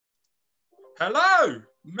Hello,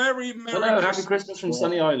 Merry Hello, Christmas. Happy Christmas from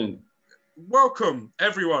Sunny Island. Welcome,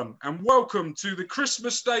 everyone, and welcome to the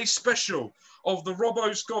Christmas Day special of the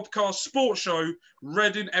Robbos Gobcast Sports Show,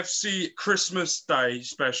 Reading FC Christmas Day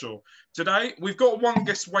special. Today, we've got one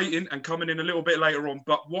guest waiting and coming in a little bit later on,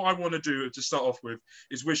 but what I want to do to start off with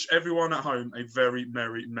is wish everyone at home a very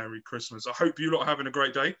Merry Christmas. I hope you lot are having a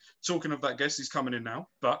great day. Talking of that guest, he's coming in now,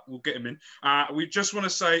 but we'll get him in. We just want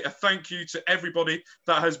to say a thank you to everybody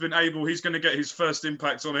that has been able, he's going to get his first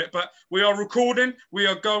impact on it, but we are recording, we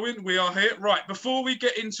are going, we are here. Right, before we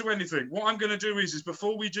get into anything, what I'm going to do is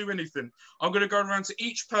before we do anything, I'm going to go around to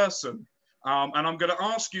each person and I'm going to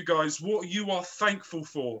ask you guys what you are thankful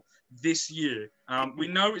for this year. We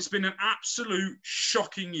know it's been an absolute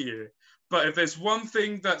shocking year, but if there's one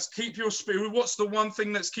thing that's keep your spirit, what's the one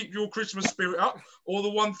thing that's keep your Christmas spirit up, or the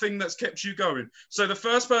one thing that's kept you going? So the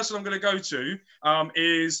first person I'm going to go to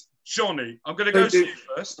is Johnny. I'm going to go to you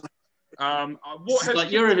first. What has like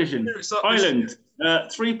Eurovision, Ireland,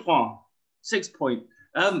 3 points, 6 points.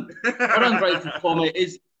 What I'm grateful for, mate,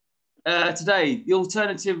 is today, the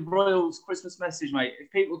alternative Royals Christmas message, mate. If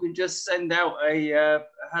people can just send out a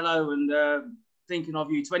hello and thinking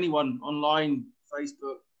of you to anyone online,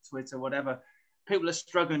 Facebook, Twitter, whatever. People are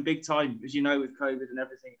struggling big time, as you know, with COVID and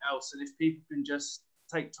everything else. And if people can just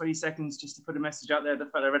take 20 seconds just to put a message out there to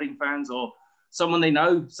fellow Reading fans or someone they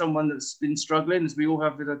know, someone that's been struggling, as we all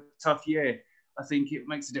have with a tough year, I think it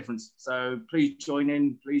makes a difference. So please join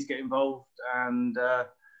in, please get involved, and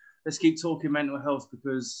let's keep talking mental health,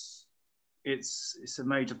 because it's a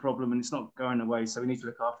major problem and it's not going away. So we need to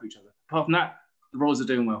look after each other. Apart from that, the Royals are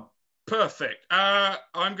doing well. Perfect.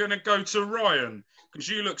 I'm going to go to Ryan, because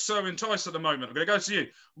you look so enticed at the moment. I'm going to go to you.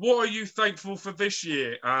 What are you thankful for this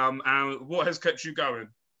year, and what has kept you going?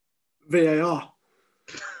 VAR.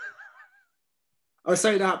 I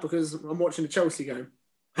say that because I'm watching the Chelsea game.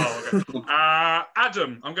 Oh, okay.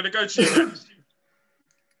 Adam, I'm going to go to you next.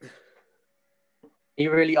 Are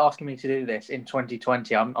you really asking me to do this in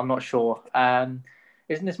 2020? I'm not sure.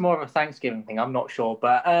 Isn't this more of a Thanksgiving thing? I'm not sure.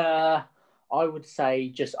 But I would say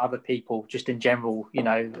just other people, just in general, you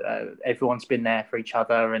know, everyone's been there for each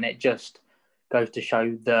other, and it just goes to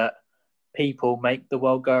show that people make the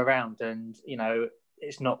world go around, and, you know,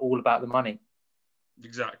 it's not all about the money.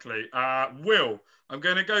 Exactly. Will, I'm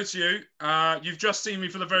going to go to you. You've just seen me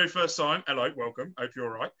for the very first time. Hello, welcome. Hope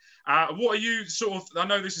you're all right. What are you I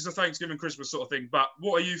know this is a Thanksgiving, Christmas sort of thing, but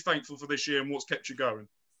what are you thankful for this year and what's kept you going?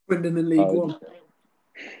 Swindon in League One.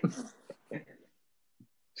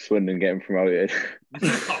 Swindon getting promoted.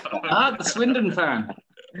 The Swindon fan.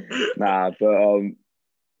 Nah, but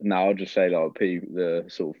I'll just say like the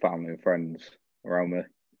sort of family and friends around me.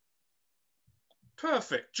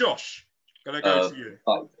 Perfect. Josh, gonna go to you.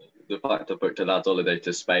 The fact I booked a lad's holiday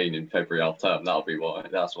to Spain in February half term,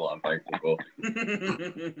 that's what I'm thankful for.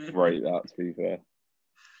 Right, that to be fair.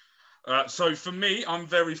 So for me, I'm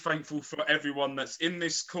very thankful for everyone that's in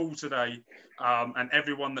this call today, and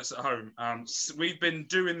everyone that's at home. We've been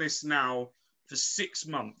doing this now for 6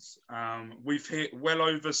 months. We've hit well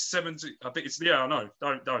over 70. I think it's, yeah, I know.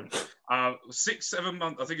 Don't. 6, 7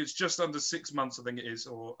 months. I think it's just under 6 months. I think it is.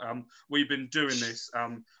 Or we've been doing this.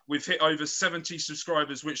 We've hit over 70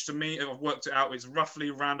 subscribers, which to me, if I've worked it out, is roughly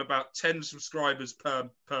around about 10 subscribers per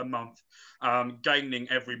month. Gaining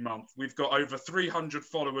every month. We've got over 300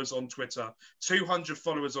 followers on Twitter, 200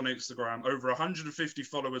 followers on Instagram, over 150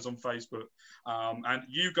 followers on Facebook. And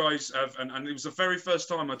you guys have, and it was the very first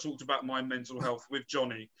time I talked about my mental health with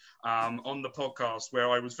Johnny on the podcast, where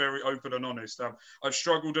I was very open and honest. I've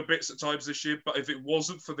struggled a bit at times this year, but if it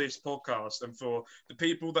wasn't for this podcast and for the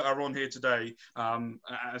people that are on here today,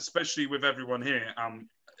 especially with everyone here,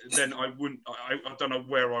 then I don't know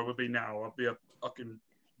where I would be now. I'd be a fucking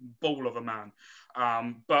ball of a man.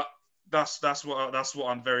 But that's what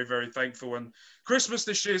I'm very thankful. And Christmas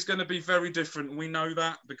this year is going to be very different. We know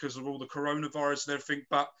that because of all the coronavirus and everything.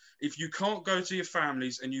 But if you can't go to your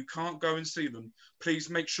families and you can't go and see them, please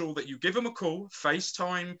make sure that you give them a call,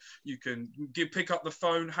 FaceTime. You can pick up the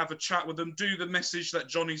phone, have a chat with them, do the message that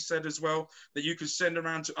Johnny said as well, that you can send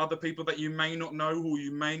around to other people that you may not know or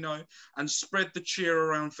you may know, and spread the cheer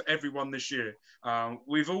around for everyone this year.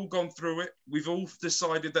 We've all gone through it. We've all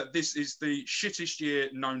decided that this is the shittest year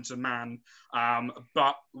known to man.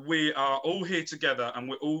 But we are all here together, and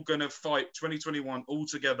we're all going to fight 2021 all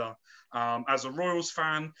together. As a Royals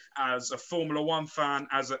fan, as a Formula One fan,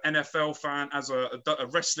 as an NFL fan, as a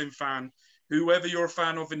wrestling fan, whoever you're a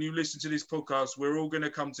fan of and you listen to this podcast, we're all going to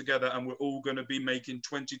come together and we're all going to be making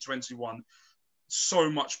 2021 so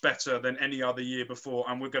much better than any other year before,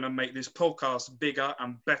 and we're going to make this podcast bigger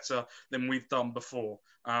and better than we've done before.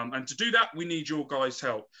 And to do that, we need your guys'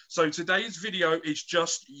 help. So today's video is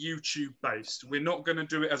just YouTube based. We're not going to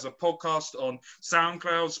do it as a podcast on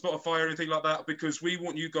SoundCloud, Spotify, or anything like that, because we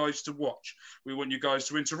want you guys to watch. We want you guys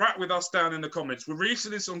to interact with us down in the comments. We're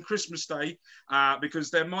releasing this on Christmas Day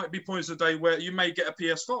because there might be points of the day where you may get a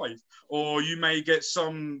PS5 or you may get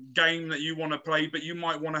some game that you want to play, but you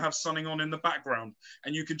might want to have something on in the background.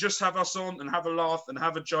 And you can just have us on and have a laugh and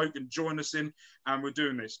have a joke and join us in. And we're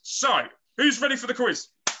doing this. So, who's ready for the quiz?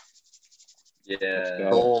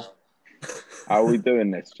 Yeah. How are we doing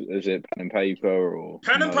this? Is it pen and paper or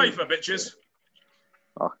pen and paper, bitches?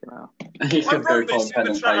 Fucking hell. I wrote this in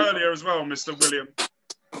the chat earlier as well, Mr. William.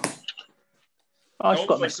 I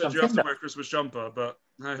also said you have to wear a Christmas jumper, but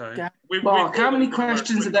hey. Yeah. Mark, how many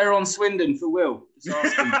questions are there on Swindon for Will?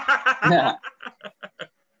 Yeah.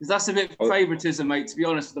 Because that's a bit favouritism, mate, to be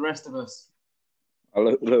honest, for the rest of us.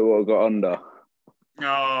 Look what I got under.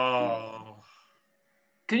 Oh.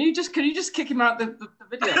 Can you just kick him out the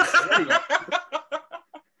video?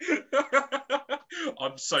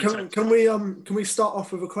 I'm so can we start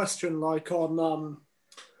off with a question like on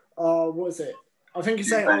what is it? I think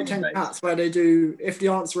it's 8 out of 10 cats where they do if the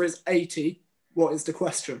answer is 80, what is the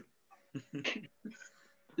question?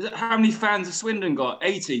 Is it, how many fans have Swindon got?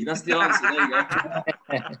 80. That's the answer. There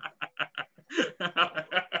you go.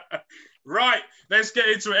 Right, let's get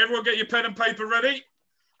into it. Everyone get your pen and paper ready.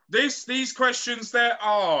 These questions, there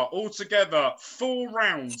are altogether 4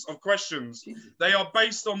 rounds of questions. They are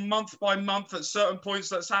based on month by month at certain points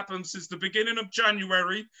that's happened since the beginning of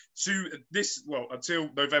January to this, well, until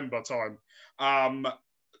November time.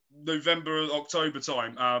 November, October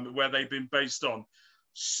time, where they've been based on.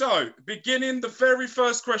 So, beginning the very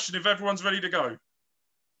first question, if everyone's ready to go.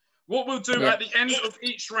 What we'll do at the end of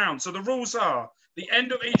each round, so the rules are, the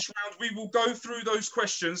end of each round, we will go through those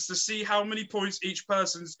questions to see how many points each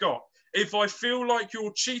person's got. If I feel like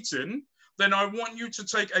you're cheating, then I want you to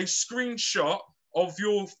take a screenshot of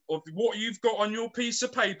what you've got on your piece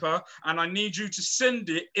of paper, and I need you to send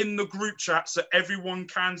it in the group chat so everyone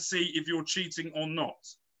can see if you're cheating or not.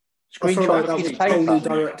 I feel like that was totally paper.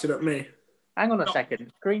 directed at me. Hang on a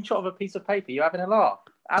second. Screenshot of a piece of paper. You're having a laugh.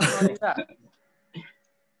 How can I do that?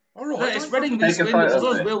 All right. It's Reading v Swindon. As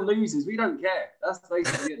long as Will loses, we don't care. That's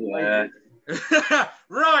basically it.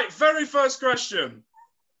 Right, very first question.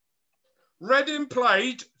 Reading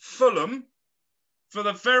played Fulham for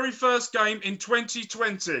the very first game in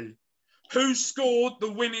 2020. Who scored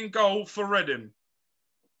the winning goal for Reading?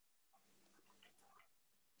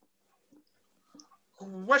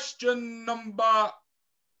 Question number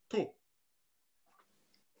 2.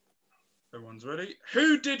 Everyone's ready.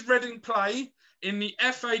 Who did Reading play in the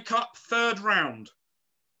FA Cup 3rd round?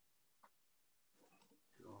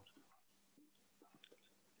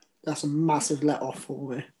 That's a massive let off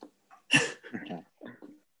for me.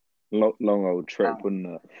 Long old trip, wouldn't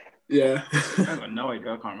it? Yeah. I've got no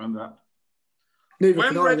idea. I can't remember that. Neither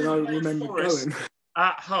When can Reading I played remember Forest going.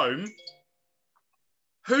 at home,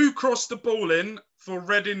 who crossed the ball in for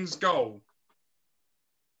Reading's goal?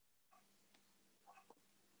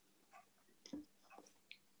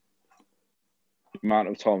 The amount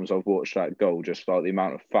of times I've watched that goal, just like the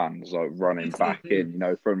amount of fans like running back in,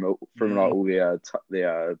 from like all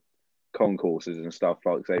the concourses and stuff,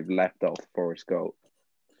 like they've left off Forest goal.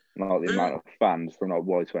 Like the amount of fans from like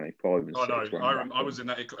Y25 and stuff. I was in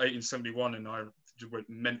that 1871 and I went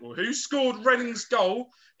mental. Who scored Reading's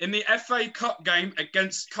goal in the FA Cup game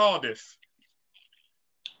against Cardiff?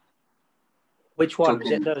 Which one?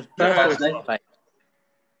 Was it the first or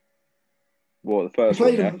What, the first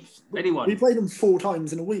one? Anyone? We played them 4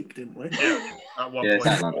 times in a week, didn't we? Yeah, at one point.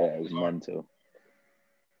 Yeah, it was mental.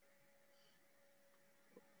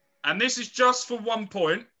 And this is just for 1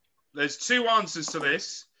 point. There's 2 answers to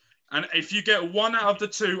this. And if you get 1 out of the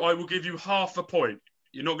 2, I will give you half a point.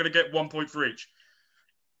 You're not going to get 1 point for each.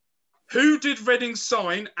 Who did Reading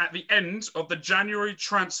sign at the end of the January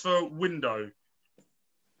transfer window?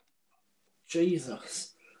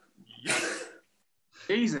 Jesus.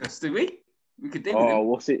 Jesus, did we? We could do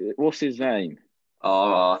with him. What's his name?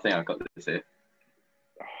 Oh, I think I've got this here.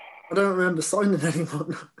 I don't remember signing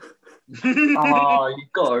anyone. Oh,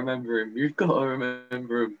 you've got to remember him. You've got to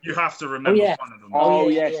remember him. You have to remember one of them. Oh,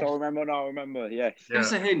 yes, I remember. No, I remember. Yes. Give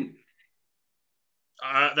us a hint.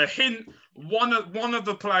 The hint: one of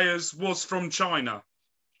the players was from China.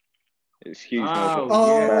 Excuse me.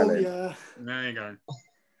 Yeah. There you go.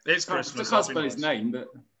 It's Christmas. I can't spell his name, but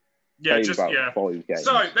yeah,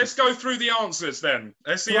 So let's go through the answers then.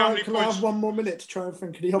 Let's see how many Can points. I have 1 more minute to try and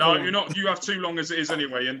think of the other No, one? you're not. You have too long as it is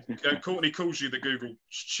anyway, and Courtney calls you the Google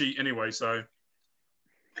cheat anyway. So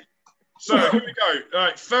So here we go. All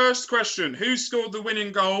right, first question: who scored the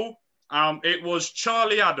winning goal? It was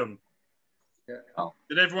Charlie Adam. Yeah. Oh.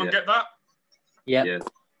 Did everyone Yeah. get that? Yeah. Yeah.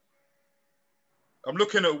 I'm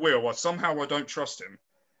looking at Will. Somehow I don't trust him.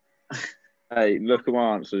 Hey, look at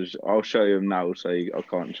my answers. I'll show you them now, so I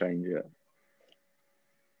can't change it.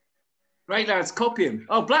 Great lads, copy him.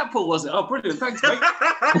 Oh, Blackpool was it? Oh, brilliant. Thanks, mate.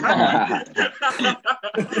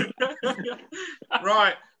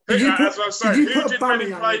 Right. Did you As I was saying, who put a did banner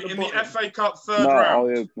Reading at play the in the bottom? FA Cup third No,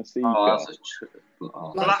 round? Oh,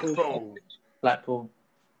 that's Blackpool. Blackpool.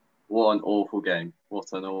 What an awful game.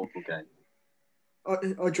 What an awful game.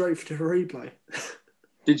 I drove to a replay.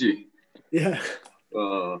 Did you? Yeah.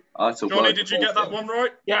 I had to Johnny, work did you get that one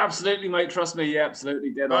right? Yeah, absolutely, mate. Trust me. Yeah,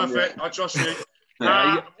 absolutely. Dead on. Perfect. Yeah. I trust you.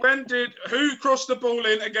 Yeah. Who crossed the ball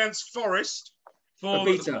in against Forest for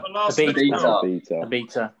the Abita. last Abita. minute goal? Peter, A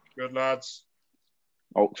beater. Good lads.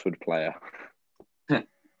 Oxford player.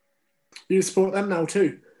 You support them now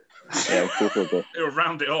too. Yeah, of course I do. It would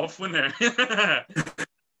round it off, wouldn't it?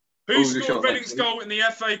 Who Who's the scored shot Reading's next? goal in the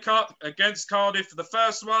FA Cup against Cardiff for the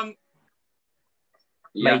first one?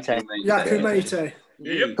 Mate. Yaku Mate.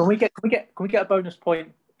 Yep. Can we get a bonus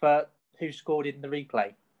point for who scored in the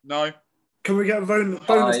replay? No. Can we get a bonus yeah,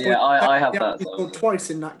 point? I have Yeah, that. he scored twice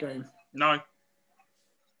in that game. No.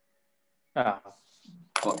 Ah,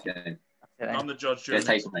 What game? I'm the judge. Yeah, You're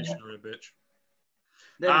take a it, mate. bitch.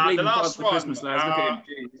 Never The believe in last cards for one, Christmas, lads. Look at him.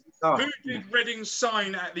 Jeez. Oh. Who did Reading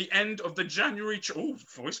sign at the end of the January?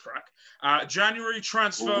 Voice crack. January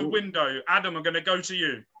transfer window. Adam, I'm going to go to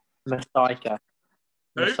you. Messiah.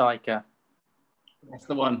 Who? Messiah. That's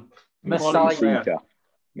the one. Messiah. Peter.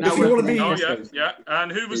 If you want to be, Oh, yeah.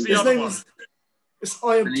 And who was the his other name one? is. It's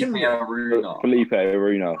I am Felipe Timber. Aruna. Felipe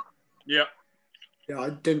Aruna. Yeah. Yeah, I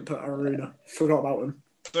didn't put Aruna. Forgot about him.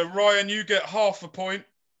 So, Ryan, you get half a point.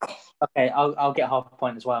 Okay, I'll get half a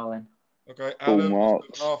point as well then. Okay, Full Adam,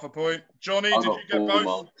 marks. half a point. Johnny, I did got you get 4 both?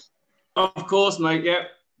 marks. Of course, mate. Yeah.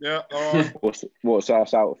 Yeah, all right. What's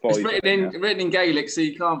that out of 5? It's written in Gaelic, so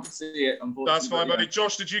you can't see it, unfortunately. That's fine, but buddy.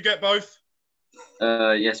 Josh, did you get both?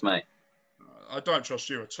 Yes, mate. I don't trust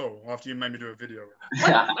you at all after you made me do a video.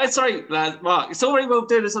 Sorry, lads. Mark. It's already well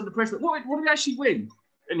doing this under pressure. What did we actually win?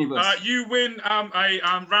 Any of us? You win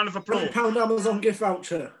a round of applause. £20 Amazon gift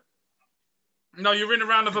voucher. No, you're in a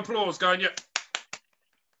round of applause going, yeah.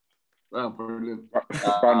 Oh, brilliant.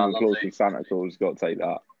 Round of applause from Santa Claus. Got to take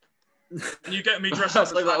that. And you get me dressed up.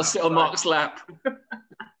 That's like that'll sit on Mark's lap.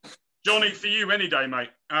 Johnny, for you any day,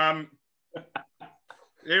 mate.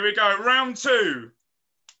 Here we go. Round 2.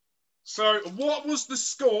 So, what was the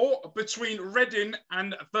score between Reading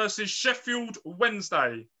and versus Sheffield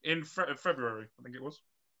Wednesday in February? I think it was.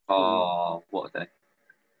 Oh, what a day.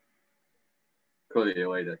 Call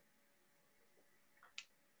away day.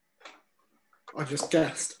 I just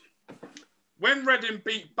guessed. When Reading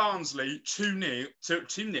beat Barnsley 2-0,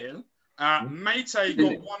 Mate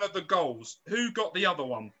got one of the goals. Who got the other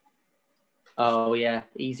one? Oh yeah,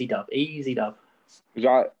 easy dub. It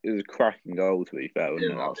was a cracking goal, to be fair.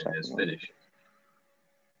 Wasn't It's finished.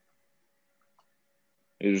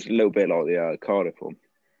 It was a little bit like the Cardiff one.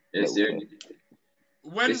 It's the only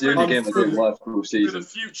Reading game I didn't like all to season. the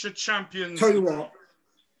future champions. Tell you what,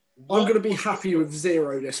 I'm going to be happy with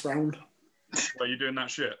 0 this round. Are you doing that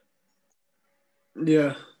shit?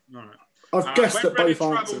 Yeah. All right. I've guessed when at Reading both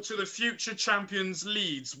travelled answers. to the future champions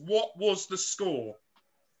Leeds, what was the score?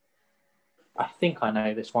 I think I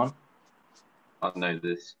know this one. I know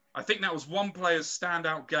this. I think that was one player's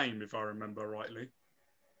standout game, if I remember rightly.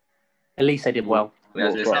 At least they did well.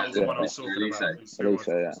 Yeah, That was the one I was talking about. Elise. It's the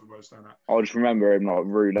yeah. most standout. I just remember him like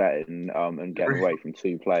rouletting and getting away from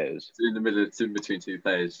 2 players. In the middle, between 2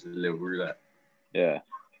 players, a little roulette. Yeah.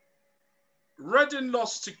 Reading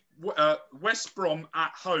lost to West Brom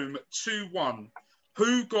at home 2-1.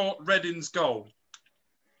 Who got Reading's goal?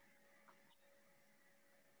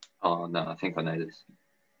 Oh, no, I think I know this.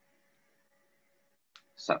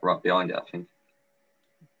 Sat right behind it, I think.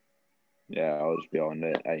 Yeah, I was behind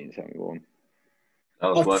it, 1871. I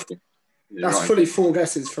was working. That's Right. fully 4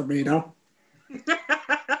 guesses from me now.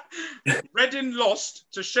 Reading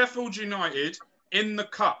lost to Sheffield United in the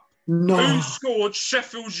Cup. No. Who scored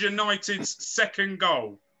Sheffield United's second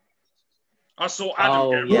goal? I saw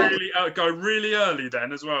Adam go really early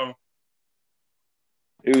then as well.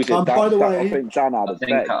 Who was it? By the way, I think Dan had a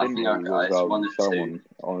bet, I didn't he? think I With, one of someone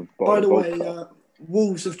on By the way, Vodka.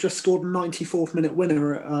 Wolves have just scored a 94th minute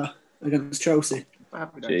winner against Chelsea.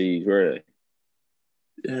 Jeez, really?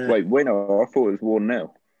 Yeah. Wait, winner? I thought it was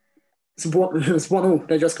 1-0. It's 1-1.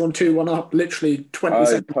 They just gone 2-1 up. Literally 20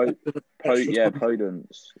 seconds.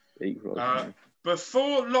 Podence equalised.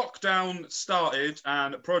 Before lockdown started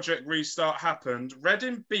and Project Restart happened,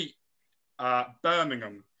 Reading beat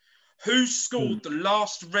Birmingham. Who scored the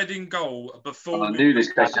last Reading goal before? I knew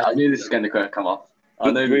this question. I knew this was going to come up.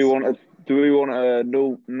 Do we want a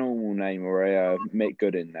normal name or a Mick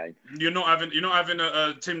Gooden name? You're not having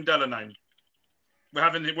a Tim Della name. We're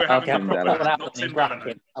having Tim a proper Della. name, not Tim Della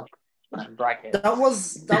name.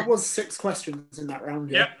 That was 6 questions in that round.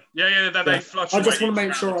 Yeah. They fluctuate. I just want to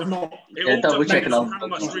make sure I'm not. It all double depends checking on on how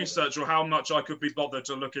much research or how much I could be bothered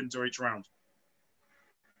to look into each round.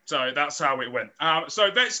 So that's how it went. So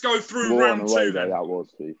let's go through round 2 then. That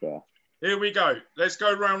was, to be fair. Here we go. Let's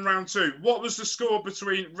go round 2. What was the score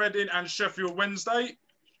between Reading and Sheffield Wednesday?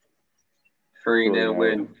 3-0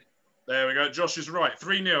 win. There we go. Josh is right.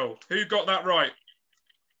 3-0. Who got that right?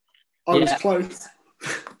 I was close.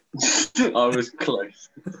 I was close.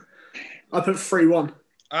 I put 3-1.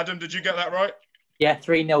 Adam, did you get that right? Yeah,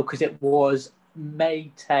 3-0 because it was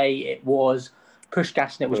Mayte, it was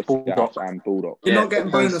Pushkas, and it was Bulldog. And Bulldog. You're not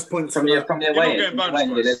getting bonus points from the away. You're not getting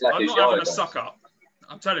bonus points. I'm not having a suck up.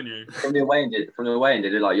 I'm telling you. From the away end, they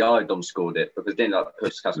did like Yardom scored it because didn't like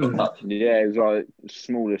Pushkas got touched. Yeah, it was like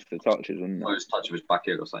smallest of touches, wasn't it? Smallest touch of his back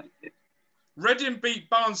heel or something. Yeah. Reading beat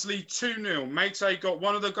Barnsley 2-0. Mayte got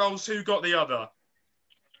one of the goals. Who got the other?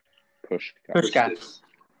 Pushkas.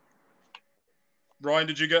 Ryan,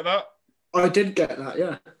 did you get that? I did get that,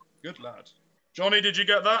 yeah. Good lad. Johnny, did you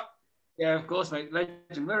get that? Yeah, of course, mate.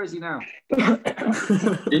 Legend. Where is he now?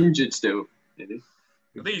 Injured still. I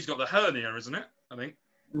think he's got the hernia, isn't it? I think.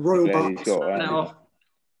 Royal Bucks.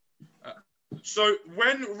 So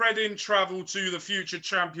when Reading travelled to the future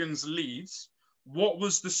champions Leeds, what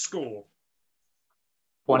was the score?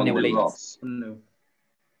 1-0 Leeds. No.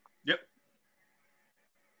 Yep.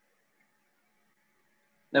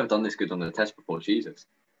 Never done this good on the test before, Jesus.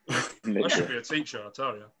 I should be a teacher, I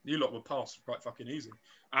tell you. You lot would pass quite fucking easy.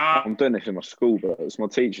 I'm doing this in my school books. My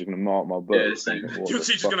teacher's going to mark my book. Yeah, same. Your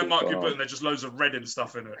teacher's going to mark your book and there's just loads of Reading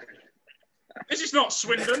stuff in it. This is not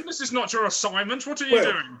Swindon. This is not your assignment. What are you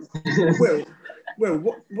doing? Will,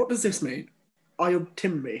 what does this mean? I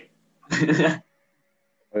obtain me. I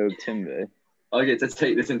obtain me. I get to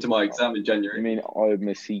take this into my exam in January. You mean I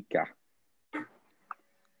Masika?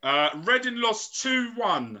 Reading lost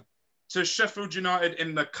 2-1 to Sheffield United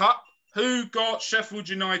in the Cup. Who got Sheffield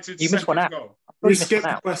United's second goal? You skipped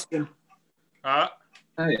a question. No,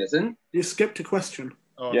 he hasn't. You skipped a question.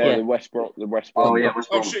 Oh, yeah, the West Brom. Oh, yeah, West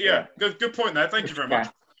Brom. Oh, shit, yeah. Good point there. Thank you very much.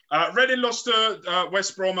 Reading lost to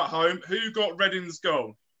West Brom at home. Who got Reading's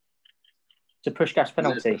goal? It's a Pushkas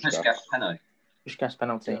penalty. Pushkas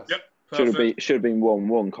penalty. Yep. Should have been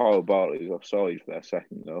 1-1. Kyle Bartley's offside for their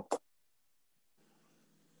second goal.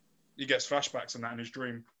 He gets flashbacks on that in his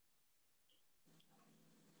dream.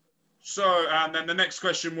 So, and then the next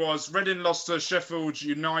question was, Reading lost to Sheffield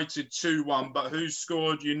United 2-1, but who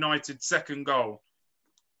scored United's second goal?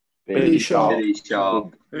 Billy Sharp.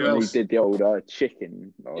 Who else? He did the old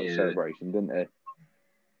chicken celebration, didn't he?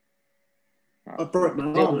 I broke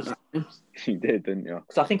my arm. You did, didn't you?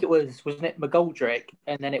 Because I think wasn't it McGoldrick,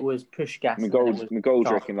 and then it was Pushkas.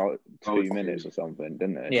 McGoldrick in like 2 minutes or something,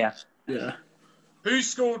 didn't it? Yeah. Who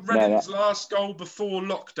scored Reading's last goal before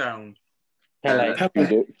lockdown? Pele.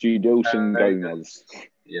 Dawson Gomez.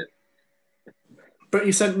 Yeah. But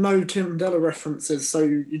you said no Tim Della references, so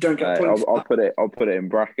you don't get points. I'll put it in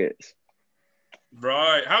brackets.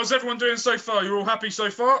 Right. How's everyone doing so far? You're all happy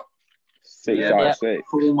so far? 6 out of 6.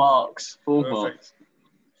 Full marks. Perfect.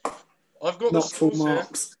 I've got the scores full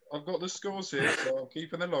marks. here. I've got the scores here, so I'll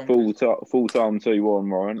keep them along. Full time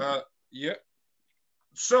 2-1, Ryan. Yeah.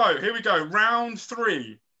 So here we go. Round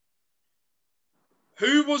 3.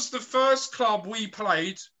 Who was the first club we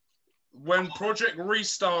played when Project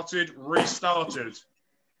Restarted?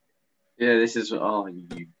 Yeah, this is.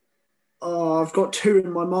 I've got 2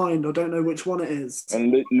 in my mind. I don't know which one it is.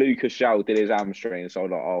 And Lucas Shaw did his hamstring, so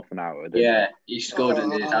like half an hour. He scored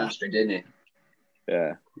and did his hamstring, didn't he?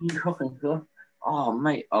 Yeah. Oh,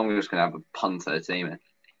 mate. I'm just going to have a punt at a team.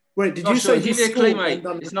 Wait, did you say he scored? Mate.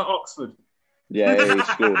 It's not Oxford. Yeah, he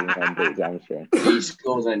scored and then did his hamstring. He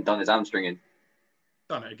scored and done his hamstring.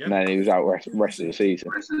 Done it again. And then he was out rest of the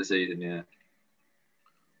season. Yeah.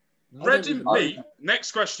 Reading beat.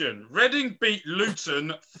 Next question. Reading beat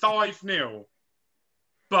Luton 5-0.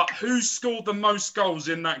 But who scored the most goals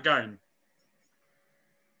in that game?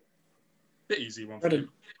 Bit easy one. Reading.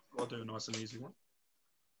 I'll do a nice and easy one.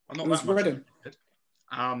 I'm It not was that much. Reading.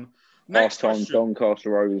 Next Last time question. Doncaster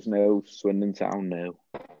Rovers 0, Swindon Town 0.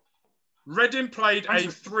 Reading played a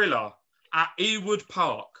thriller at Ewood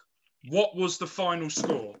Park. What was the final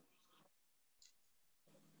score?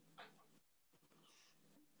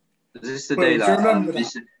 Was this the Wait, day do you that? remember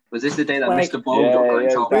that? Was this the day that Wait. Mr. Ball got in yeah,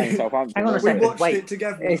 trouble? down in Southampton. Hang on a We second. watched Wait, it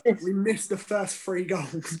together. is this- We missed the first 3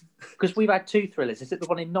 goals. Because we've had 2 thrillers. Is it the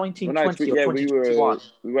one in Well, 1920 no, or yeah, 2021?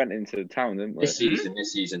 we went into town, didn't we? This season.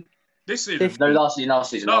 This season. No, last season. Last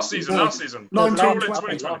season. No, Last season. no, All in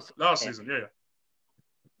 2020. 2020. Last season. Yeah.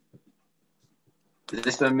 Is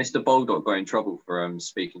this when Mr. Baldock got in trouble for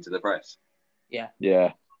speaking to the press?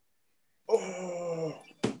 Yeah. Oh,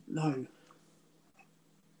 no.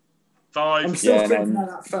 5. I'm still Yeah, thinking no. of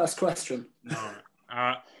that first question.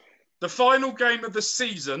 No. The final game of the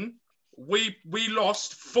season, we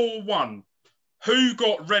lost 4-1. Who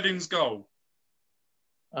got Reading's goal?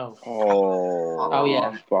 Oh. Oh,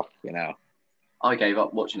 yeah. Fucking hell. I gave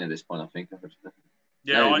up watching at this point. I think.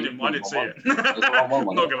 Yeah, No, I didn't see it. It was 1-1,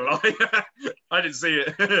 I'm not gonna lie, I didn't see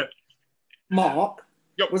it. Mark,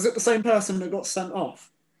 Yep. was it the same person that got sent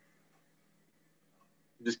off?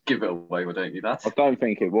 Just give it away, why don't you, that? I don't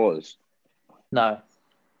think it was. No.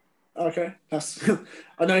 Okay, that's.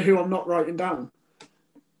 I know who I'm not writing down.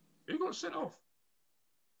 Who got sent off?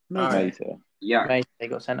 No. Later. Yeah. Mate, they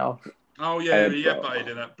got sent off. Oh yeah, Bro. yeah,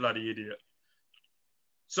 buddy, that bloody idiot.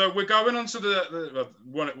 So we're going on to the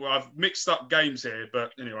one. Well, I've mixed up games here,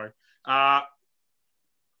 but anyway,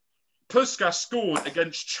 Puskas scored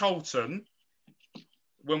against Charlton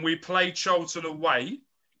when we played Charlton away.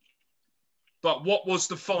 But what was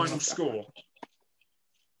the final score?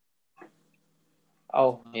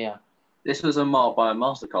 Oh, yeah. This was a mark by a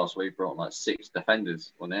masterclass where he brought like 6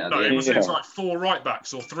 defenders, wasn't it? At No, the it end? was like 4 right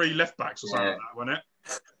backs or 3 left backs or something Yeah. like that, wasn't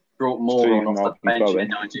it? Brought more Steve on off the Martin bench Bowen. in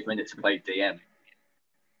 90 minutes to play DM.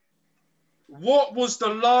 What was the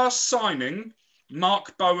last signing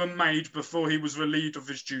Mark Bowen made before he was relieved of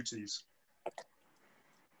his duties?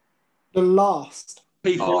 The last.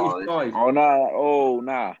 P45. Oh, no. Oh,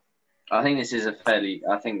 nah. I think this is a fairly.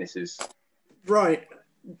 I think this is Right.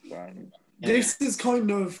 Um, This is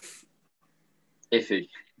kind of. iffy.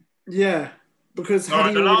 Yeah. Because All had right,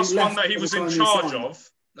 he the already last one left that he by the was in time he charge signed? of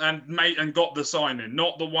and got the signing,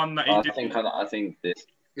 not the one that he I did. think this.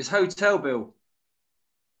 It's hotel bill.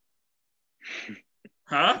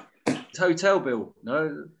 Huh? It's hotel bill.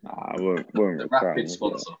 No. Nah, we weren't The recurring, rapid was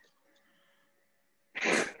sponsor.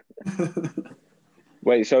 it?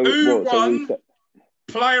 Wait, so Who what? So won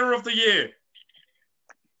Player of the Year?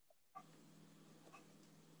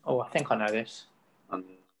 Oh, I think I know this.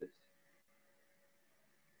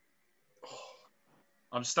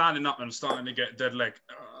 I'm standing up and I'm starting to get dead leg.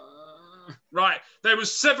 Right, there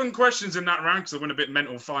was 7 questions in that round because I went a bit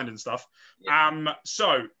mental finding stuff.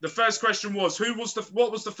 So the first question was,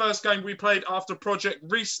 what was the first game we played after Project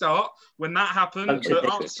Restart? When that happened, Stoke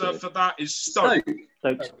the City. answer for that is Stoke.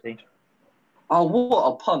 Stoke City. Oh, what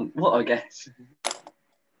a punt! What a guess!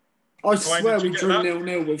 I swear did you we get drew that?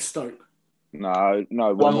 0-0 with Stoke. No,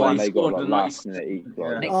 1-1 they scored got the like last minute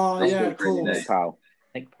equaliser. Nick- Oh, They yeah, scored of really course. late. Pal.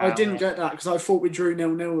 Nick I Powell, didn't yeah. get that because I thought we drew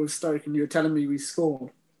 0-0 with Stoke and you were telling me we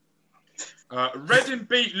scored. Reading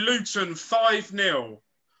beat Luton 5-0.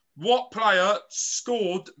 What player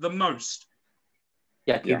scored the most?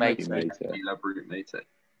 Yeah, you Yeah, made you it. made it. You love root mate.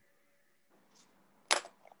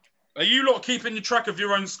 Are you lot keeping your track of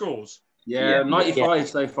your own scores? Yeah, 95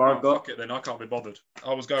 so far I've got. Fuck it then, I can't be bothered.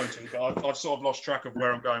 I was going to, but I've sort of lost track of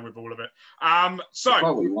where I'm going with all of it. So,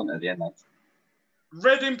 Quite what you want at the end, lads.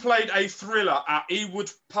 Reading played a thriller at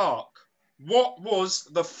Ewood Park. What was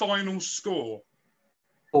the final score?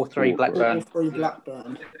 4-3 Blackburn. 4-3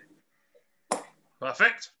 Blackburn.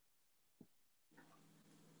 Perfect.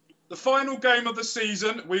 The final game of the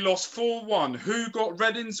season, we lost 4-1. Who got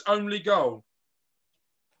Reading's only goal?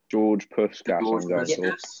 George Puskas George on goal.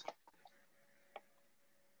 Puskas.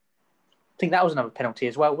 I think that was another penalty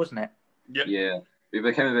as well, wasn't it? Yep. Yeah, we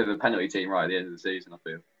became a bit of a penalty team right at the end of the season. I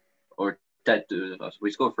feel, or dead. We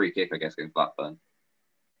scored a free kick, I guess, against Blackburn.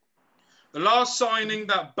 The last signing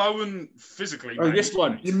that Bowen physically Oh, made. this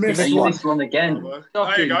one. You missed You one. missed one again.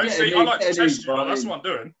 There you go. Get See, it I in, like to get it test in, you. Lot. That's Brian.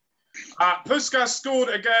 what I'm doing. Puskas scored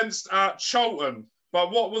against Charlton,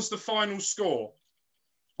 but what was the final score?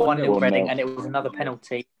 1-0 1-0. Reading, and it was another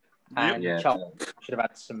penalty. And Yeah. Charlton should have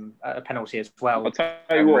had some a penalty as well. I'll tell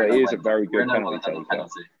you what, he is a very good penalty taker.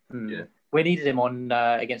 Mm. Yeah. We needed him on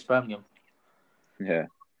against Birmingham. Yeah.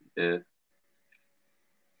 Yeah.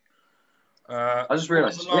 I just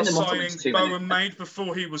realised, the last when the signing Motto's too Bowen many- made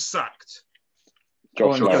before he was sacked.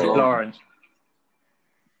 Josh Josh Lawrence. Lawrence.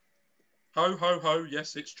 Ho ho ho!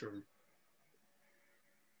 Yes, it's true.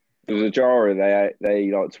 There was a jar.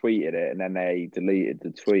 They like tweeted it and then they deleted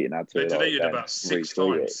the tweet and had to. They deleted then about 6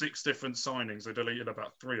 retweet times, it. 6 different signings. They deleted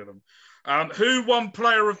about 3 of them. Who won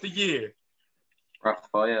Player of the Year?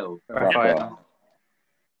 Raphael. Raphael.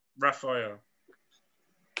 Raphael.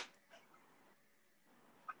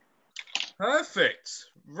 Perfect.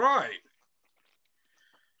 Right.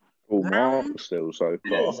 Full Round- marks still so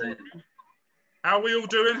far. Yeah, How are we all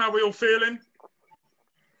doing? How are we all feeling?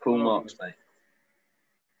 full marks, mate.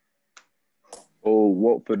 Oh,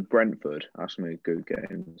 Watford, Brentford. That's gonna be a good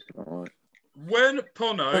game tonight. When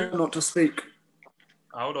Pono, Not to speak.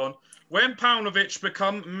 hold on. When Paunovic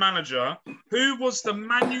become manager, who was the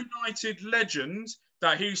Man United legend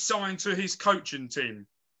that he signed to his coaching team?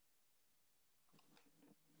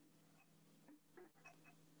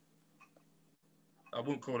 I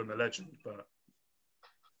wouldn't call him a legend, but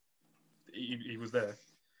he was there.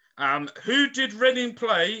 Who did Reading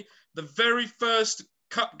play the very first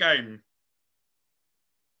cup game?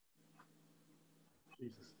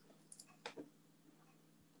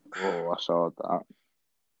 Oh, I saw that.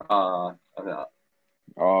 I think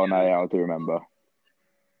Oh no, yeah, I do remember.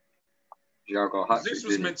 Gerard got a hat This trick,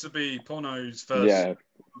 was didn't meant to be Pono's first Yeah,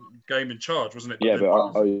 game in charge, wasn't it? yeah, then-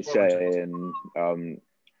 but O'Shea and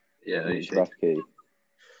he? Yeah, he should. Becky.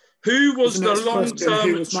 Who was The the next long question, who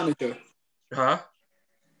term? was manager? Huh?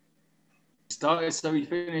 He started, so he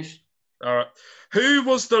finished. All right. Who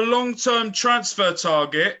was the long term transfer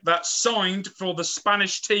target that signed for the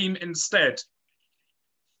Spanish team instead?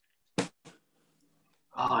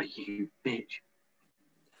 Oh, you bitch.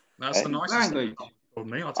 That's the nicest thing Language. you told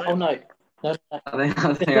me. I'll tell Oh you. no. No. I think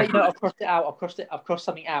Just, I've crossed it out. I've crossed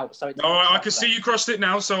something out. So it's No, I can see you crossed it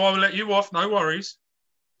now, so I'll let you off. No worries.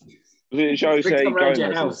 Was it Jose Victor around your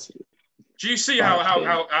Gomez? house. Do you see how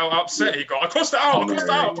upset he got? I crossed it out. I crossed it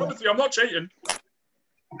out. I promise you, I'm not cheating.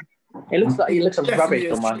 It looks like Definitely rubbish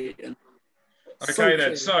is on mine. cheating. Okay,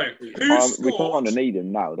 then. So, who We scored? kind of need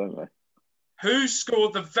him now, don't we? Who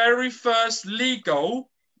scored the very first league goal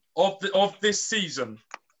of this season?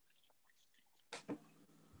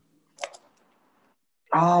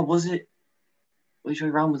 Oh, was it? Which way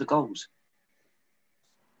round with the goals?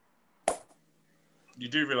 You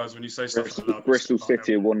do realise when you say stuff like that, Bristol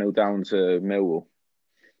City 1-0 down to Millwall.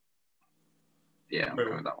 Yeah, I'm Well,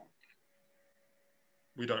 going with that one.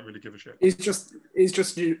 we don't really give a shit. He's just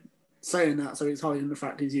saying that, so he's hiding the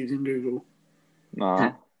fact he's using Google.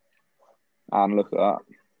 Nah. And look at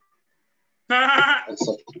that.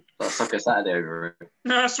 That's like a Saturday over it.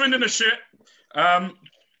 Nah, Swindon is shit.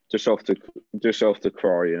 Just off to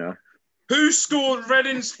cry, you know. Who scored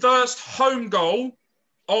Reading's first home goal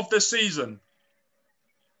of the season?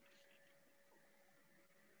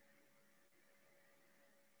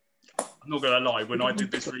 I'm not going to lie. When I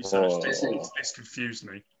did this research, this confused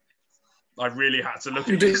me. I really had to look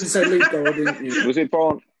You at didn't this. say league goal, didn't you? Was it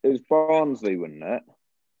Barnsley, wasn't it?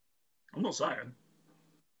 I'm not saying.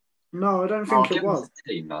 No, I don't think it was.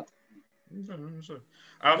 Team, lad. When Reading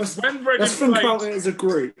Let's think played, about it as a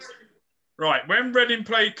group. right, when Reading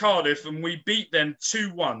played Cardiff and we beat them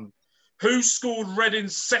 2-1, who scored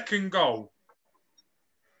Reading's second goal?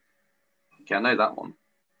 Okay, I know that one.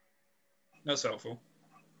 That's helpful.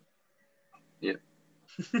 Yeah.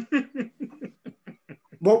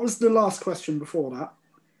 What was the last question before that?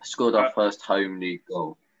 Scored our first home league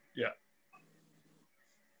goal. Yeah.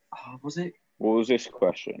 Oh, was it? What was this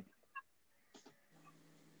question?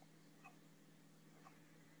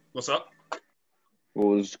 What's up? What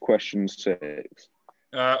was question 6?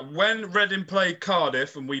 When Reading played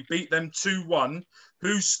Cardiff and we beat them 2-1,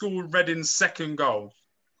 who scored Reading's second goal?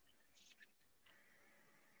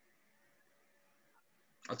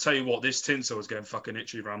 I'll tell you what, this tinsel is getting fucking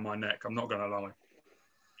itchy around my neck. I'm not going to lie.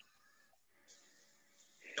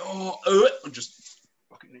 I'm just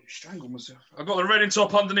fucking need to strangle myself. I've got the Reading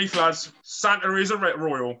top underneath, lads. Santa is a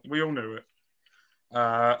royal. We all knew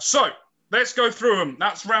it. So, let's go through them.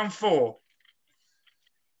 That's round 4.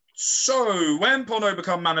 So, when Pono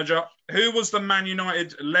became manager, who was the Man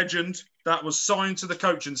United legend that was signed to the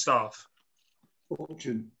coaching staff?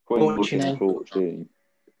 Fortune. Fortune.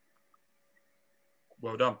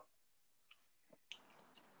 Well done.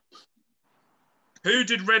 Who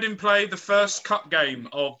did Reading play the first cup game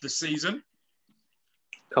of the season?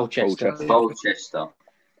 Colchester. Colchester.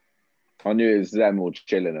 I knew it was them or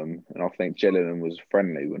Gillingham, and I think Gillingham was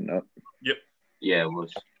friendly, wasn't it? Yep. Yeah, it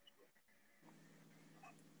was.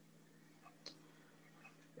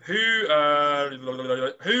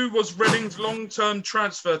 Who was Reading's long-term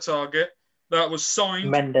transfer target that was signed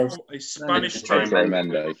Mendes. for a Spanish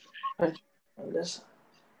Mendes. team? Mendes.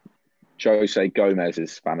 Jose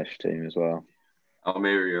Gomez's Spanish team as well.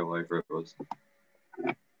 Almeria, whatever it was.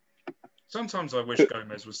 Sometimes I wish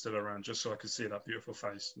Gomez was still around just so I could see that beautiful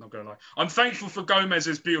face. Not going to lie. I'm thankful for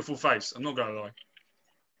Gomez's beautiful face. I'm not going to lie.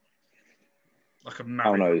 I could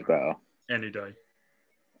marry knows him better. any day.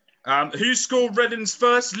 Who scored Reading's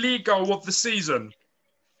first league goal of the season?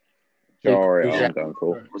 Sorry, I'm going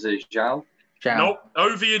for. Was it Zhao? Zhao. Nope.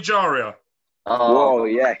 Ovi Ajaria. Oh, Whoa,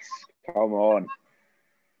 yes. Come on.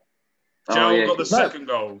 Zhao yeah. got the second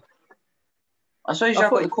goal. I saw you I got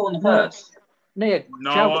thought- the corner first. No, yeah,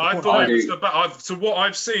 No, Zhao got the I corner. thought it No. was the back. To what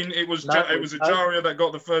I've seen, it was No, it was no. Ajaria that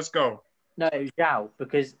got the first goal. No, it was Zhao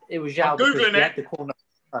because I'm because Googling he it. had the corner.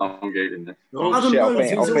 I'm googling this. Oh, Adam shit, I knows,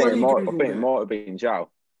 think, he's already it Googled might have been Zhao.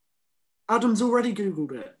 Adam's already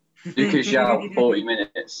Googled it. Lucas Zhao, 40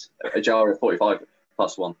 minutes. Ajaria, 45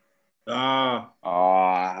 plus 1. Ah.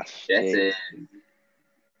 Ah, Get shit. in.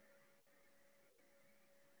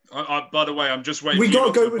 By the way, I'm just waiting We for you got to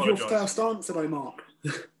lot go to with your apologise. first answer, though, Mark.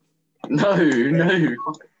 No. Yeah,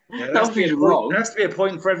 That would be wrong. There has to be a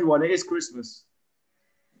point for everyone. It is Christmas.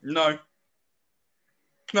 No.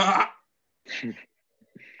 Nah.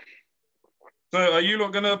 So, are you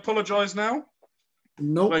lot going to apologise now?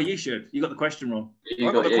 Nope. Well, you should. You got the question wrong.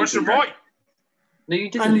 I got the question right. No, you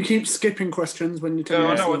didn't. And you keep skipping questions when you tell Yeah,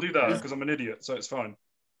 me. I know I do that because I'm an idiot, so it's fine.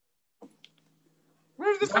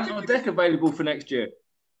 Where's the Is that fucking... deck available for next year?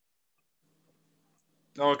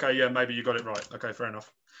 Oh, okay, yeah, maybe you got it right. Okay, fair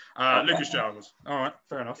enough. Lucas Jarvis. All right,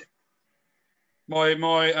 fair enough.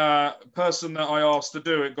 My person that I asked to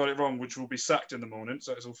do it got it wrong, which will be sacked in the morning,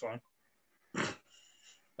 so it's all fine.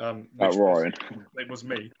 Ryan. It was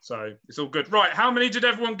me, so it's all good. Right, how many did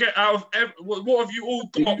everyone get out of... what have you all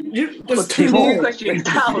got? There's two Two more. questions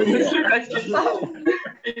down. Two questions down.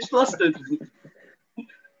 It's flustered.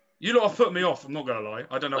 You lot have put me off, I'm not going to lie.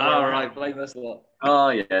 I don't know why. All right, blame us a lot. Oh,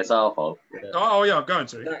 yeah, it's our fault. Yeah. Oh, yeah, I'm going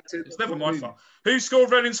to. It's never my fault. Who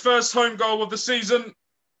scored Reading's first home goal of the season?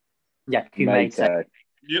 Yeah, you made it.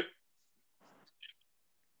 Yep.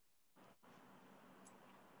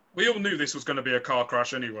 We all knew this was going to be a car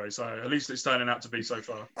crash anyway, so at least it's turning out to be so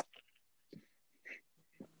far.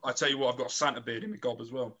 I tell you what, I've got a Santa beard in my gob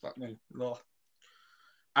as well. Fuck me.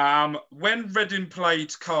 When Reading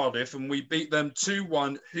played Cardiff and we beat them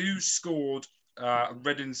 2-1, who scored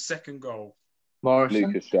Reading's second goal? Morrison.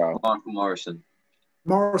 Lucas Zhao. Michael Morrison.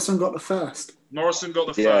 Morrison got the first. Morrison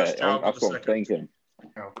got the Yeah, first. Zhao got that's the what I'm second. thinking.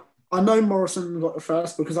 I know Morrison got the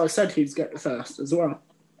first because I said he'd get the first as well.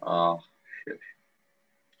 Oh, shit.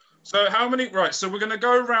 So how many? Right. So we're going to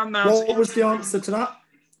go around now. What was the answer to that?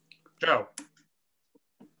 Joe.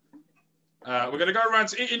 We're going to go around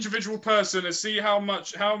to each individual person and see how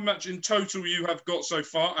much in total you have got so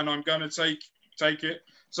far, and I'm going to take it.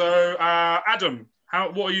 So Adam,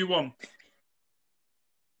 what are you on?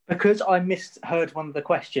 Because I misheard one of the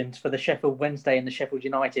questions for the Sheffield Wednesday and the Sheffield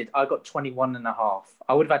United, I got 21.5.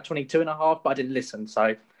 I would have had 22.5, but I didn't listen,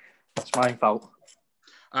 so that's my own fault.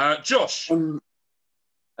 Josh.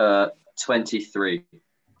 23. I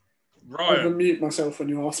Ryan. will mute myself when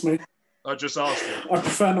you ask me. I just asked you. I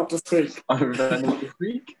prefer not to speak.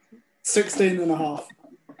 16 and a half.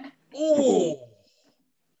 Oh.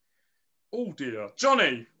 Oh dear.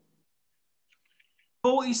 Johnny.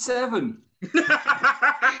 47.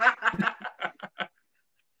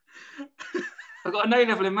 I got an A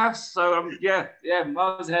level in maths, so yeah,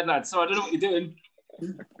 miles ahead, lad. So I don't know what you're doing.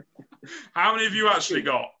 How many have you actually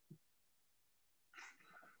got?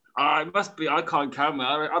 It must be. I can't count, man.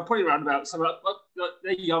 I'm probably around about. So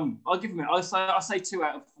they're young. I'll give them it. I say 2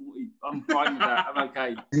 out of 40. I'm fine with that. I'm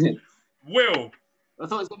okay. Will. I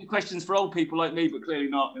thought it was going to be questions for old people like me, but clearly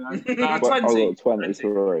not. You know. 20. I got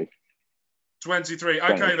 23. 23.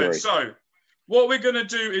 Okay, then. So what we're going to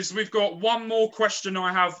do is we've got one more question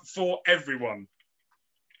I have for everyone.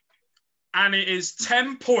 And it is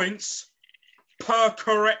 10 points per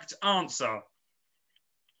correct answer.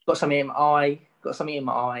 Got something in my eye. Is that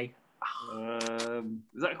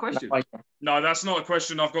a question? No, that's not a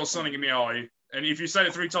question. I've got something in my eye. And if you say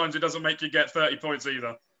it 3 times, it doesn't make you get 30 points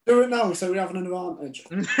either. Do it now so we have an advantage.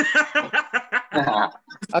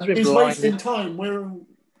 He's wasting time.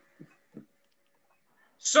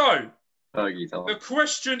 So, the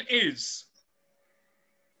question is,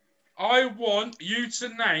 I want you to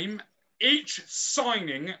name each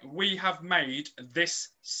signing we have made this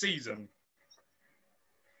season.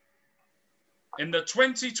 In the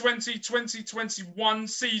 2020-2021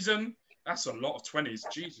 season, that's a lot of 20s,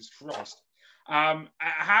 Jesus Christ.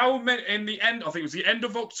 How many, in the end, I think it was the end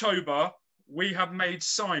of October, we have made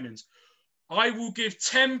signings. I will give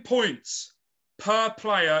 10 points per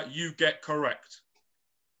player you get correct.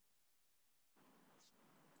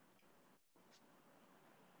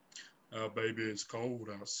 Oh, baby, it's cold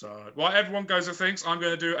outside. While everyone goes and thinks, I'm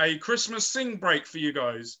going to do a Christmas sing break for you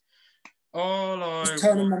guys. Just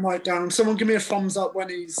turning my mic down. Someone give me a thumbs up when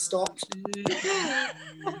he's stopped. Yeah,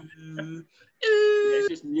 it's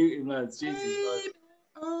just mute him, lads. Jesus,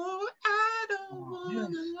 Oh, I don't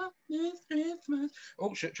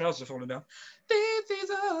Oh shit, trousers are falling down. This is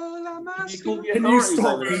all I'm asking. Can you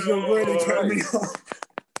stop? Because you're really turning me off.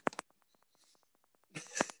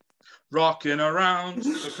 Rocking around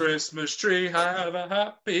the Christmas tree, have a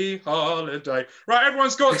happy holiday. Right,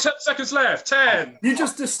 everyone's got 10 seconds left. 10. You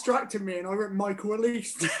just distracted me and I wrote Michael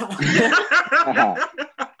Elise down.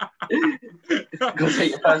 Go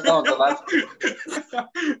take your first answer, lad.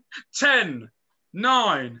 10,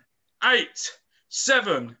 9, 8,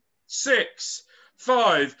 7, 6,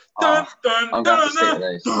 5. Dun, dun, I'm dun, going to dun,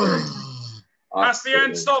 stick dun. with this. That's the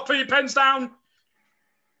end. Stop, put your pens down.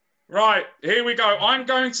 Right, here we go. I'm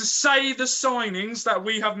going to say the signings that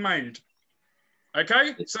we have made.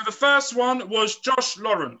 Okay? So the first one was Josh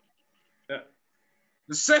Laurent. Yeah.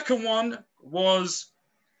 The second one was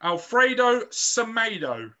Alfredo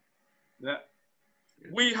Semedo. Yeah.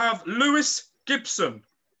 We have Lewis Gibson.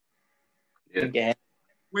 Yeah.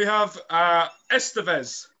 We have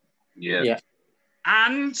Estevez. Yeah.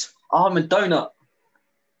 And Madonna.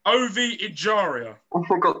 Ovi Ijaria. I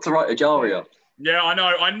forgot to write Ajaria. Yeah, I know.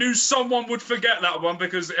 I knew someone would forget that one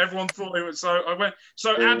because everyone thought it was. So I went.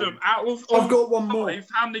 So Adam, out of I've got one more.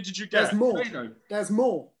 how many did you get? There's more. There's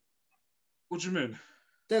more. What do you mean?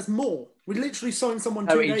 There's more. We literally signed someone.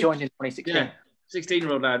 Oh, he joined in 2016. Yeah,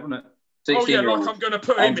 16-year-old lad, wasn't it? Oh yeah, like I'm going to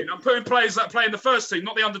put him in. I'm putting players that play in the first team,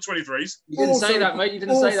 not the under-23s. You didn't say that, mate. You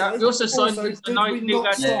didn't say that. We also signed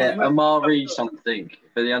Amari something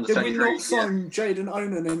for the under Did we 23s. not sign Jaden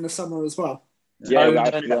Onan in the summer as well? Yeah, Onan,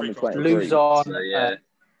 that's the under 23. Luzon, So, yeah.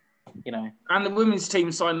 you know. And the women's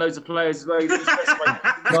team signed loads of players as well.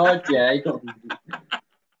 God, yeah.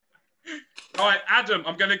 All right, Adam,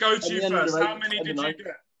 I'm going to go to you And the first. under How many did you 29.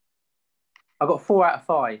 get? I got 4 out of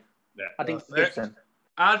 5. Yeah, I think perfect. Gibson.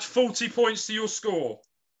 Add 40 points to your score.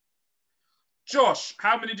 Josh,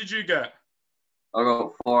 how many did you get? I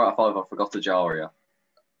got 4 out of 5. I forgot Ajaria.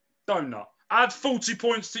 Donut. Add 40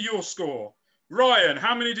 points to your score. Ryan,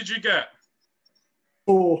 how many did you get?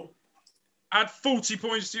 4. Add 40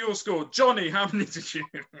 points to your score. Johnny, how many did you?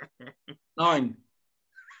 9.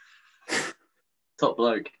 Top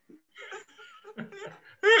bloke. I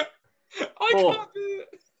 4. can't do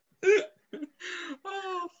it.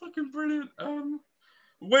 Oh, fucking brilliant.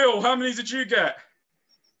 Will, how many did you get?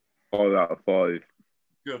 5 out of 5.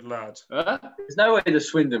 Good lad. There's no way the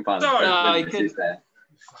Swindon fans is there.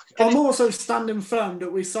 I'm also standing firm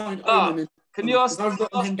that we signed Onan. Can you ask? I've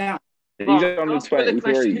written him down. He's on the Ask for the question,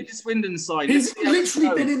 23. who did Swindon sign? He's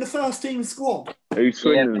literally been in the first team squad. Who's Yeah,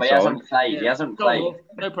 Swindon but he side? hasn't played. He hasn't played.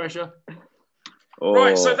 No pressure. Oh,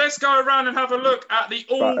 Right, so let's go around and have a look at the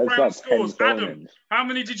all-round that's 10 scores. Adam, signings. how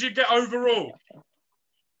many did you get overall?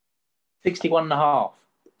 61.5.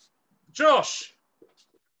 Josh.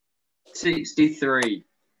 63.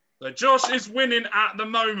 So Josh is winning at the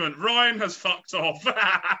moment. Ryan has fucked off.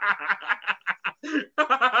 Will,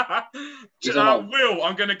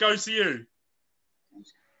 I'm going to go to you.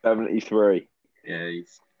 73. Yeah,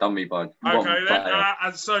 he's done me by Okay, then.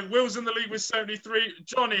 And so Will's in the lead with 73.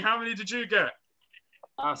 Johnny, how many did you get?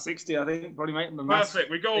 60, I think. Probably making the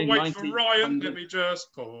Perfect. We got to wait for Ryan. Let me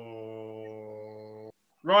just pause.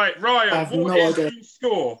 Right, Ryan, what is your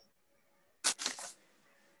score?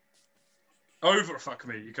 Over. Fuck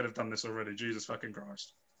me. You could have done this already. Jesus fucking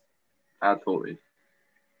Christ. Add 40.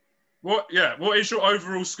 What? Yeah. What is your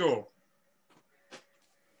overall score?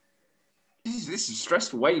 This is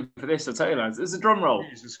stressful waiting for this, I tell you, lads. It's a drum roll.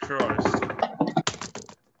 Jesus Christ.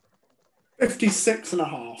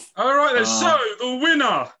 56.5. All right, then. So, the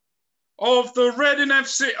winner of the Reading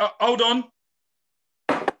FC... hold on.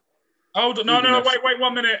 Hold on. No, wait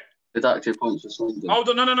 1 minute. Deductive points for Swindon. Hold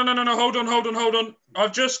on. No. Hold on.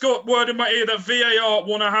 I've just got word in my ear that VAR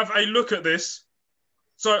want to have a look at this.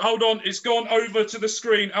 So, hold on. It's gone over to the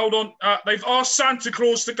screen. Hold on. They've asked Santa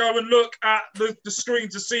Claus to go and look at the screen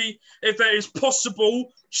to see if there is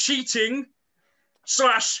possible cheating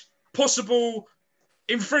 / possible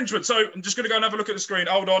infringement. So, I'm just going to go and have a look at the screen.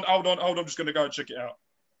 Hold on. I'm just going to go and check it out.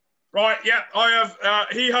 Right, yeah, I have.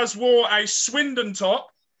 He has wore a Swindon top.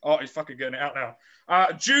 Oh, he's fucking getting it out now.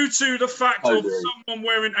 Due to the fact of someone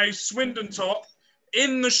wearing a Swindon top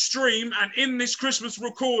in the stream and in this Christmas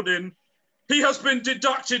recording, he has been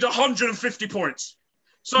deducted 150 points.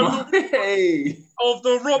 So of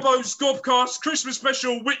the Robbos Gobcast Christmas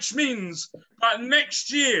special, which means that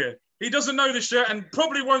next year, he doesn't know this yet and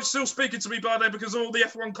probably won't still speaking to me by then because of all the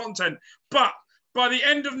F1 content, but by the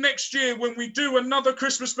end of next year, when we do another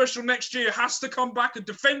Christmas special next year, has to come back and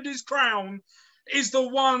defend his crown, is the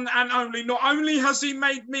one and only. Not only has he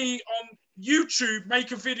made me on YouTube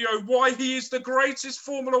make a video why he is the greatest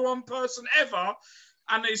Formula One person ever,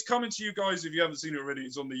 and it's coming to you guys. If you haven't seen it already,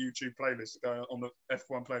 it's on the YouTube playlist, on the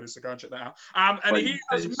F1 playlist, so go and check that out. And he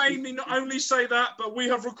has made me not only say that, but we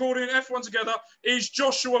have recorded F1 together, is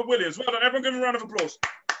Joshua Williams. Well done, everyone give him a round of applause.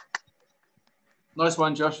 Nice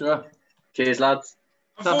one, Joshua. Cheers, lads.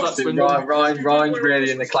 Unfortunately, Ryan's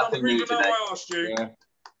really in the clapping mood today. I asked you. Yeah.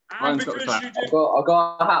 And Ryan's got the because clap. you did... I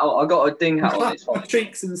got a hat on. I got a ding hat on. It's fine.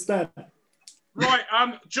 Cheeks instead. Right,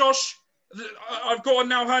 Josh, I've got to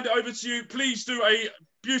now hand it over to you. Please do a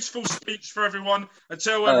beautiful speech for everyone and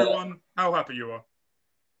tell everyone how happy you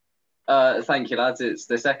are. Thank you, lads. It's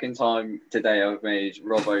the second time today I've made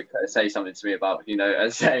Robbo say something to me about,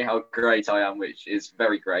 saying how great I am, which is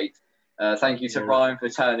very great. Thank you to Ryan for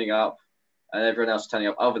turning up and everyone else turning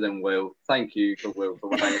up other than Will. Thank you for Will for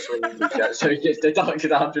wearing a swimming t-shirt, so he gets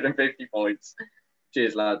deducted 150 points.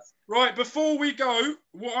 Cheers, lads. Right, before we go,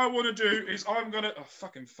 what I want to do is I'm going to... Oh,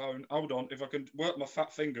 fucking phone. Hold on. If I can work my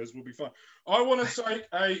fat fingers, we'll be fine. I want to take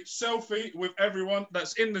a selfie with everyone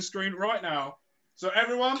that's in the screen right now. So,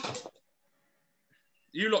 everyone...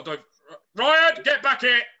 You lot don't... Ryan, get back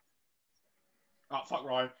here! Oh, fuck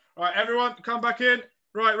Ryan. Right, everyone, come back in.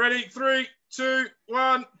 Right, ready? 3, 2,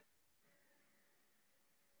 1.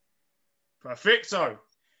 Perfecto.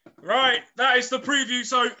 Right, that is the preview.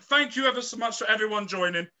 So thank you ever so much for everyone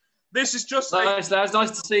joining. This is just nice, lads. Nice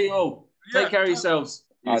to see you all. Take care of yourselves.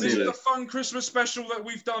 This is a fun Christmas special that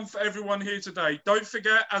we've done for everyone here today. Don't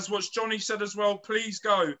forget, as what Johnny said as well, please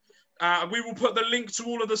go. We will put the link to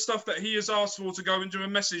all of the stuff that he has asked for to go and do a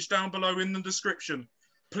message down below in the description.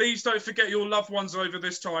 Please don't forget your loved ones over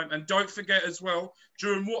this time. And don't forget as well,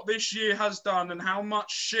 during what this year has done and how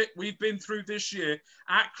much shit we've been through this year,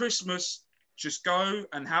 at Christmas, just go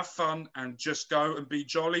and have fun and just go and be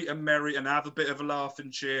jolly and merry and have a bit of a laugh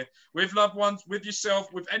and cheer with loved ones, with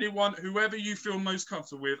yourself, with anyone, whoever you feel most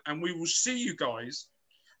comfortable with. And we will see you guys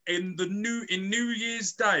in New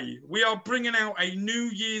Year's Day. We are bringing out a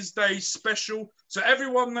New Year's Day special. So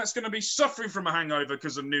everyone that's going to be suffering from a hangover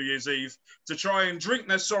because of New Year's Eve, to try and drink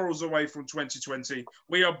their sorrows away from 2020,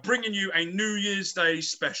 we are bringing you a New Year's Day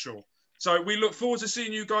special. So we look forward to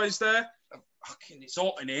seeing you guys there. Fucking, it's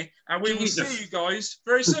hot in here. And we will see you guys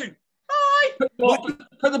very soon. Bye.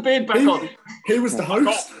 Put the beard back on. He was the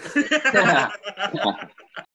host.